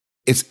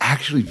It's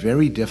actually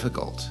very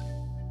difficult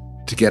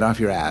to get off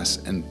your ass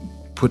and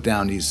put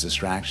down these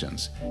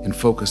distractions and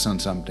focus on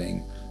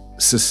something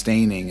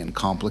sustaining and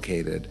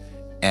complicated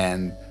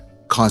and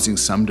causing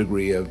some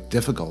degree of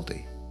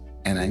difficulty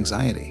and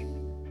anxiety.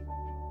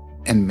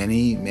 And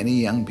many, many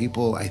young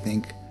people, I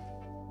think,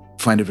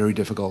 find it very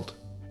difficult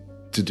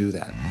to do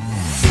that.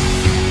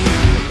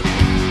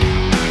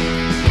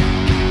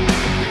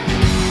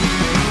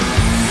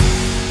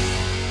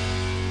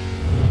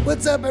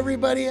 What's up,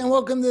 everybody, and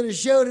welcome to the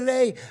show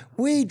today.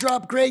 We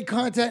drop great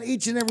content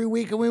each and every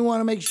week, and we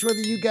want to make sure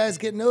that you guys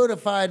get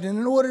notified. And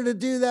in order to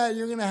do that,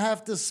 you're going to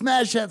have to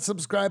smash that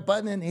subscribe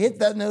button and hit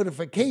that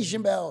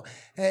notification bell.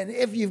 And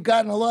if you've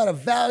gotten a lot of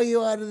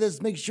value out of this,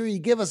 make sure you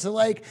give us a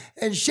like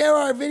and share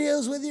our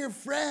videos with your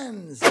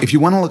friends. If you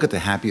want to look at the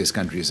happiest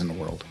countries in the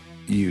world,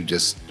 you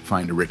just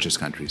find the richest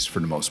countries for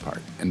the most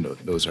part. And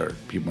those are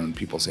when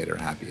people say they're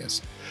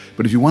happiest.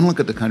 But if you want to look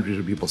at the countries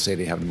where people say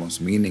they have the most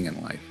meaning in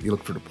life, you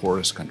look for the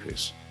poorest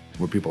countries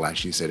where people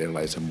actually say their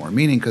lives have more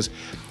meaning. Because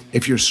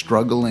if you're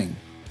struggling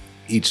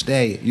each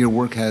day, your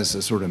work has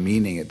a sort of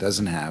meaning it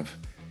doesn't have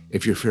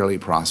if you're fairly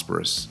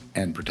prosperous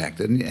and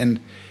protected. And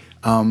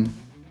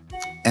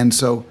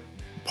so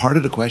part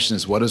of the question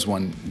is, what does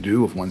one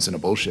do if one's in a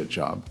bullshit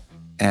job?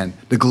 And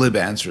the glib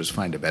answer is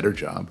find a better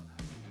job.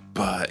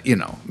 But, you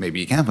know,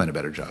 maybe you can't find a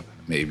better job.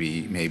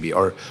 Maybe,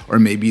 or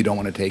maybe you don't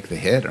want to take the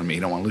hit, or maybe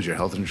you don't want to lose your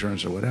health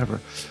insurance or whatever.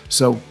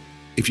 So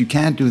if you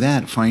can't do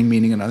that, find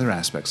meaning in other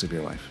aspects of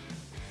your life.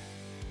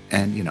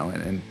 And, you know,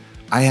 and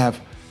I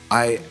have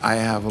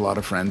a lot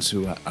of friends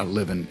who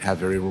live and have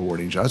very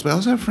rewarding jobs, but I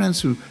also have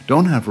friends who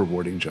don't have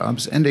rewarding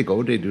jobs, and they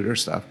do their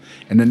stuff,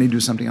 and then they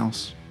do something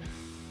else.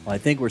 Well, I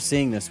think we're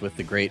seeing this with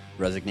the Great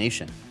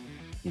Resignation.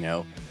 You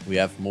know, we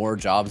have more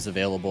jobs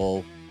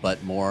available,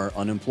 but more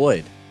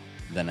unemployed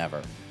than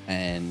ever.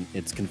 And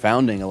it's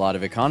confounding a lot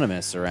of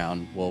economists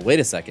around, well,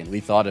 wait a second, we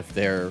thought if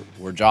there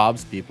were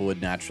jobs, people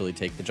would naturally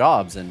take the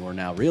jobs. And we're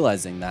now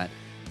realizing that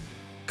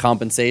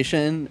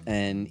compensation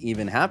and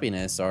even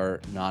happiness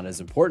are not as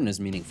important as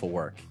meaningful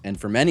work. And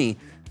for many,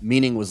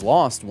 meaning was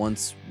lost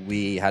once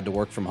we had to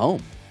work from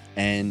home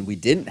and we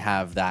didn't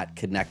have that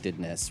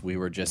connectedness. We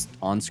were just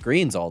on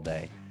screens all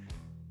day.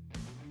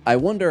 I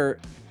wonder,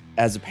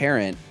 as a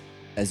parent,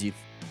 as you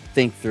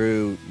think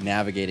through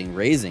navigating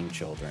raising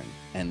children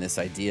and this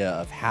idea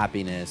of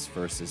happiness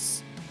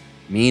versus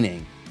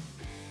meaning,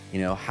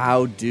 you know,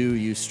 how do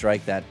you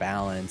strike that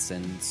balance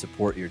and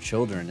support your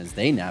children as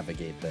they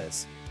navigate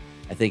this?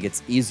 I think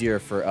it's easier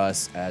for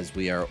us as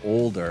we are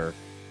older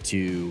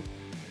to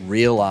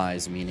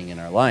realize meaning in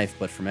our life,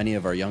 but for many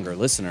of our younger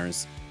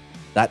listeners,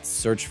 that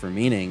search for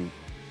meaning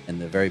in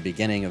the very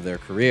beginning of their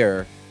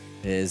career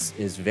is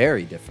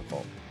very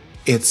difficult.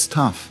 It's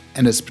tough,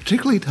 and it's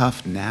particularly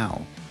tough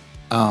now.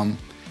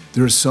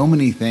 There are so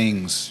many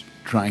things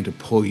trying to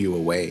pull you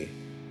away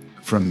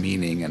from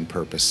meaning and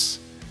purpose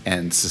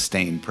and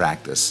sustained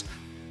practice.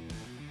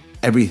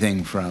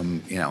 Everything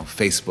from, you know,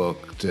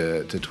 Facebook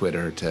to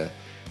Twitter to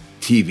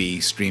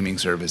TV, streaming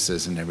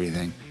services and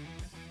everything.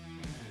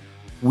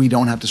 We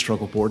don't have to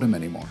struggle boredom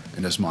anymore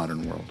in this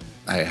modern world.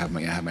 I have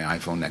my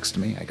iPhone next to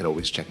me. I could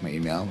always check my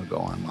email or go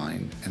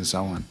online and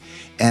so on.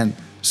 And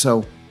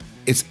so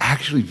it's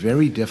actually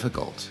very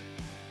difficult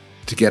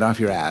to get off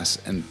your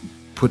ass and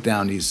put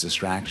down these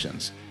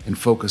distractions and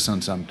focus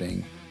on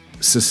something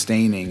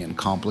sustaining and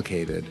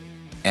complicated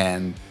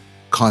and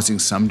causing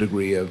some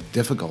degree of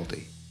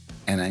difficulty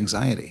and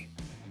anxiety.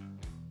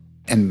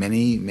 And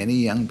many, many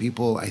young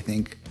people, I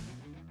think,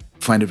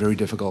 find it very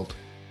difficult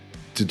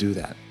to do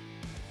that.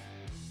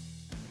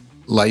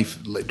 Life,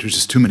 there's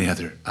just too many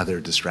other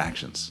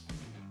distractions.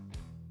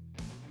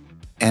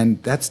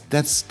 And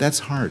that's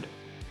hard.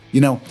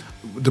 You know,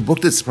 the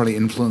book that's probably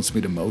influenced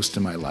me the most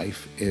in my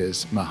life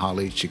is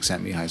Mihaly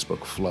Csikszentmihalyi's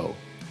book, Flow.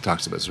 It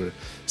talks about sort of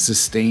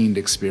sustained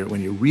experience.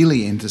 When you're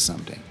really into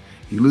something,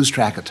 you lose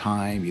track of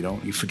time,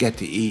 you forget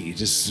to eat, you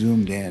just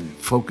zoomed in,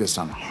 focused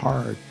on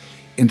hard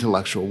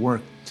intellectual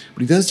work.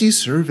 But he does these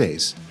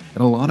surveys,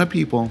 and a lot of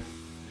people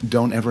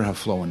don't ever have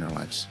flow in their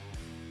lives.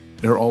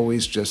 They're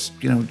always just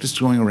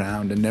going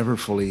around and never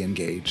fully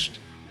engaged.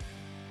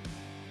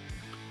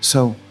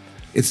 So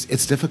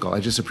it's difficult. I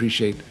just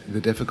appreciate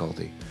the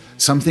difficulty.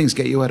 Some things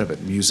get you out of it.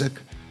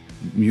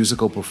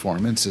 Musical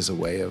performance is a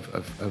way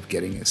of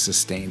getting a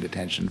sustained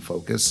attention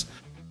focus.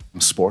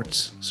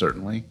 Sports,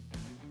 certainly.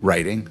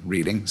 Writing,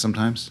 reading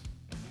sometimes.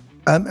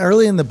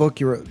 Early in the book,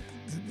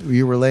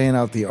 you were laying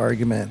out the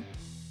argument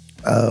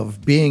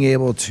of being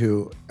able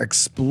to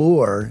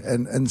explore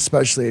and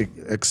especially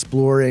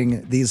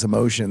exploring these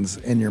emotions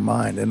in your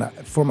mind. And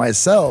for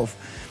myself,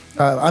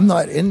 I'm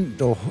not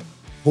into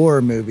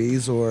horror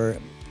movies or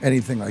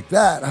anything like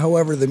that.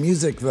 However, the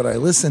music that I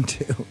listen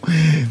to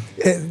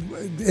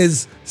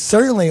is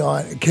certainly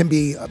can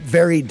be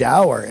very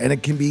dour and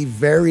it can be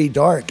very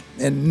dark,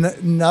 and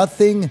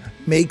nothing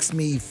makes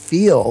me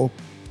feel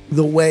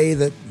the way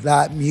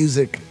that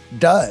music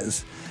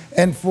does.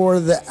 And for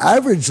the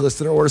average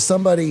listener or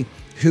somebody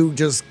who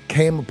just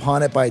came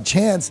upon it by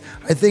chance,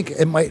 I think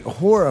it might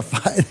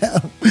horrify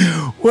them.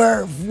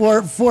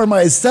 Where for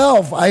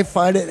myself, I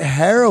find it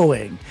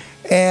harrowing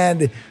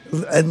and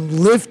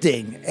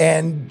lifting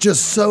and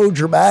just so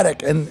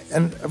dramatic. And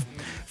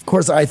of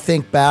course, I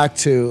think back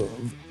to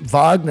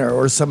Wagner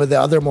or some of the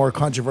other more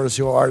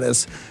controversial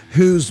artists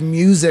whose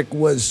music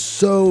was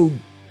so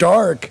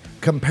dark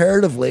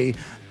comparatively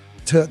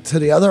to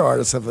the other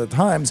artists of the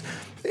times.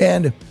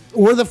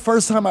 Or the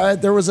first time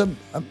there was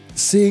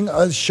seeing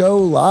a show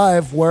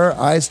live where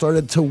I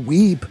started to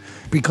weep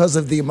because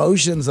of the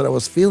emotions that I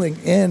was feeling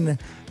in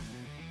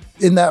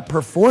that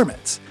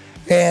performance,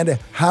 and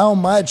how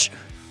much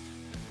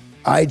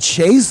I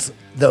chase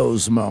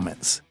those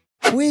moments.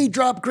 We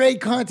drop great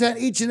content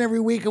each and every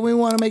week, and we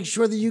want to make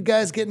sure that you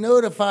guys get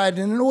notified.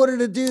 And in order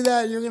to do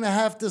that, you're going to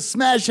have to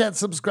smash that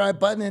subscribe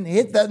button and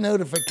hit that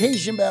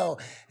notification bell.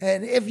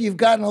 And if you've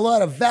gotten a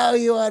lot of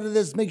value out of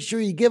this, make sure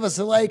you give us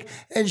a like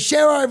and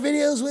share our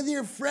videos with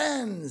your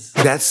friends.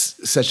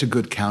 That's such a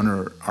good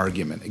counter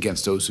argument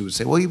against those who would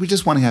say, well, we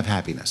just want to have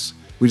happiness.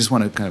 We just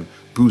want to kind of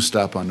boost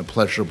up on the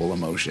pleasurable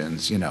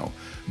emotions,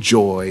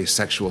 joy,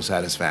 sexual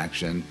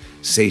satisfaction,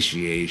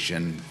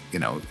 satiation,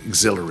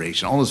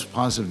 exhilaration, all those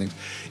positive things.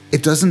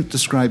 It doesn't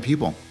describe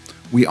people.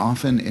 We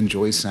often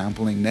enjoy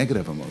sampling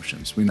negative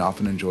emotions. We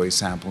often enjoy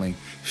sampling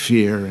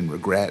fear and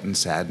regret and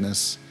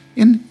sadness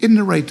in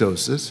the right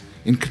doses,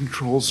 in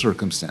controlled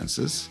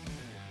circumstances.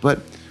 But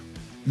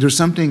there's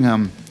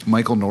something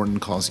Michael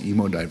Norton calls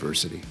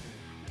emo-diversity,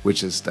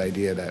 which is the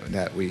idea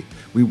that we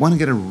want to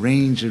get a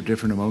range of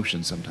different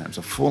emotions sometimes.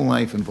 A full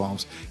life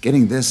involves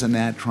getting this and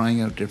that,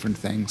 trying out different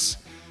things.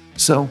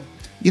 So,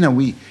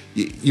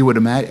 you would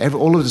imagine,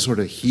 all of the sort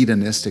of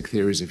hedonistic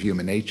theories of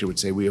human nature would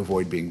say we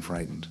avoid being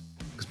frightened,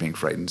 because being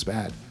frightened is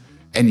bad.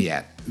 And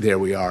yet, there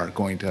we are,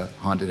 going to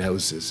haunted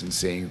houses and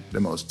seeing the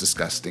most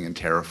disgusting and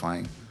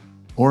terrifying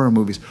horror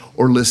movies,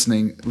 or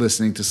listening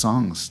to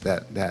songs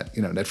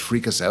that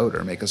freak us out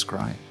or make us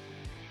cry.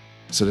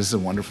 So this is a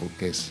wonderful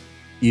case.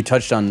 You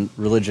touched on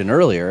religion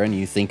earlier, and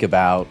you think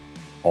about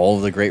all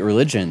of the great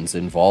religions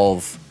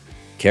involve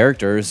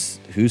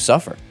characters who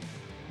suffer.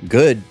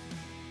 Good,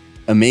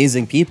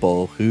 amazing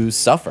people who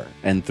suffer.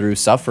 And through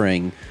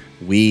suffering,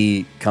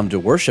 we come to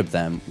worship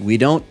them. We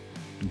don't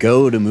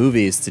go to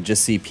movies to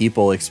just see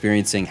people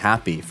experiencing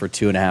happy for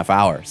 2.5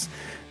 hours.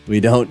 We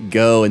don't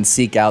go and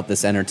seek out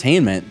this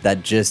entertainment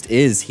that just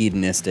is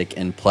hedonistic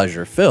and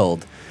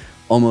pleasure-filled.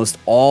 Almost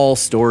all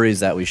stories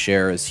that we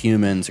share as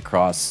humans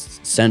across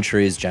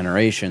centuries,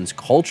 generations,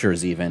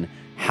 cultures even,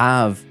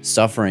 have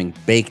suffering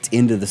baked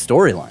into the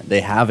storyline.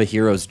 They have a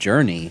hero's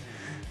journey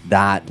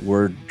that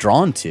we're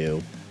drawn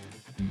to.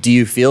 Do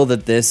you feel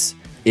that this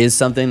is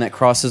something that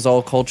crosses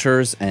all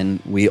cultures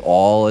and we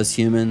all as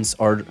humans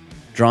are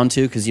drawn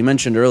to? Because you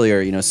mentioned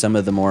earlier, some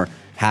of the more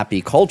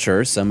happy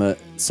cultures, some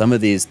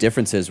of these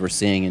differences we're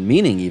seeing in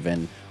meaning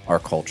even are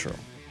cultural.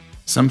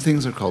 Some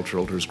things are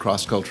cultural. There's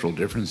cross-cultural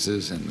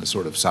differences in the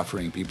sort of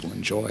suffering people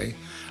enjoy,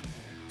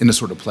 in the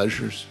sort of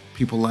pleasures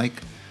people like.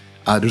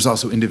 There's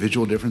also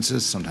individual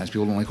differences. Sometimes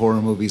people don't like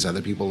horror movies.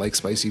 Other people like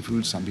spicy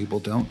food. Some people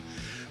don't.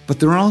 But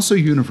there are also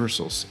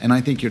universals. And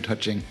I think you're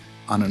touching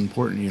on an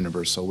important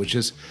universal, which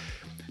is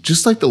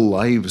just like the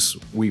lives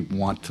we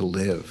want to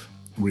live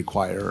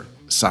require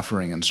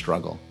suffering and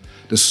struggle.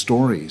 The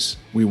stories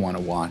we want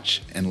to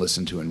watch and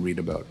listen to and read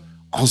about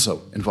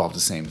also involve the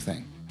same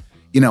thing.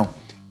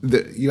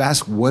 You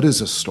ask, what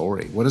is a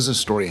story? What does a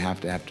story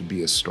have to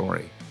be a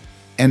story?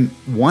 And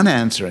one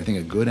answer, I think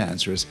a good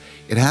answer, is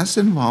it has to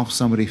involve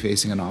somebody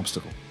facing an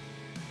obstacle.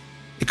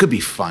 It could be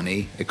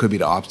funny. It could be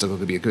the obstacle.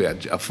 It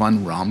could be a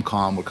fun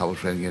rom-com where couples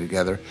trying to get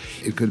together.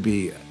 It could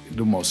be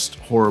the most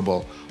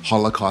horrible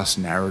Holocaust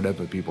narrative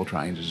of people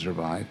trying to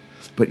survive.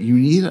 But you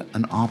need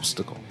an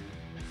obstacle.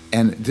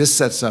 And this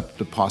sets up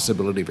the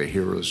possibility of a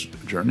hero's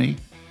journey.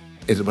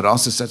 But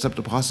also sets up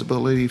the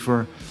possibility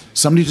for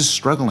somebody just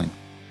struggling.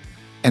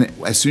 And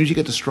as soon as you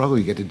get to struggle,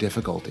 you get to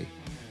difficulty.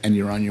 And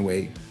you're on your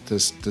way to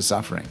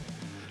suffering.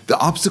 The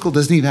obstacle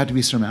doesn't even have to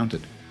be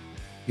surmounted.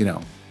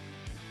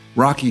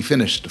 Rocky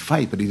finished the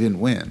fight, but he didn't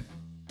win.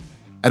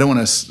 I don't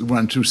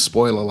want to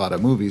spoil a lot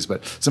of movies,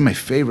 but some of my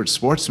favorite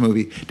sports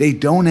movies, they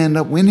don't end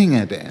up winning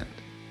at the end.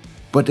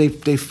 But they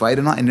fight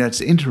it on, and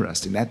that's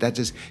interesting. That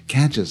just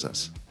catches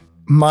us.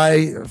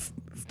 My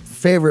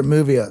favorite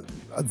movie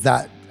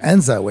that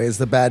ends that way is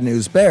The Bad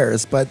News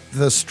Bears, but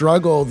the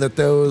struggle that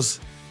those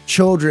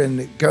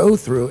children go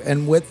through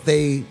and what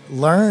they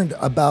learned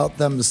about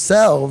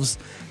themselves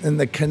and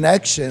the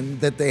connection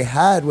that they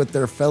had with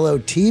their fellow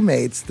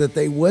teammates that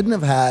they wouldn't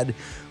have had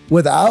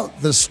without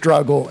the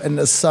struggle and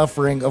the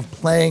suffering of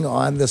playing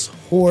on this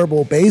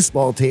horrible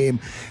baseball team.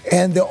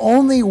 And the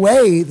only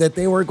way that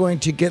they were going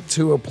to get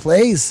to a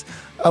place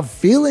of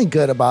feeling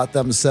good about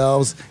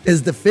themselves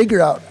is to figure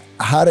out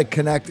how to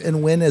connect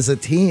and win as a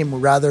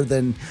team rather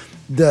than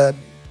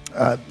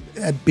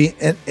be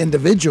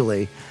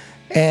individually.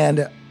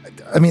 And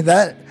I mean,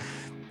 that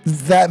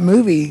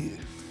movie,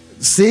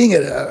 seeing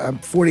it, I'm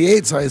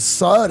 48, so I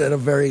saw it at a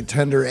very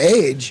tender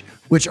age,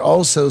 which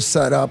also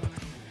set up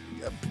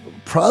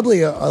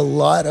probably a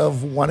lot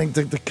of wanting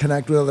to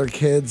connect with other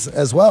kids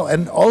as well,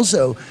 and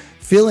also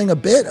feeling a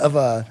bit of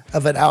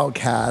an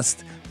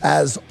outcast,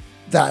 as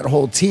that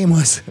whole team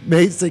was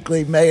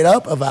basically made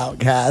up of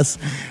outcasts,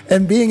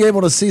 and being able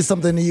to see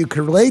something that you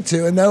could relate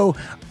to and know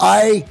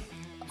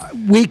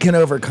we can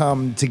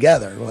overcome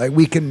together. Like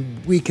we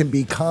can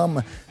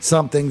become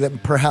something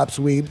that perhaps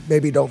we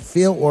maybe don't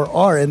feel or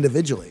are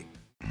individually.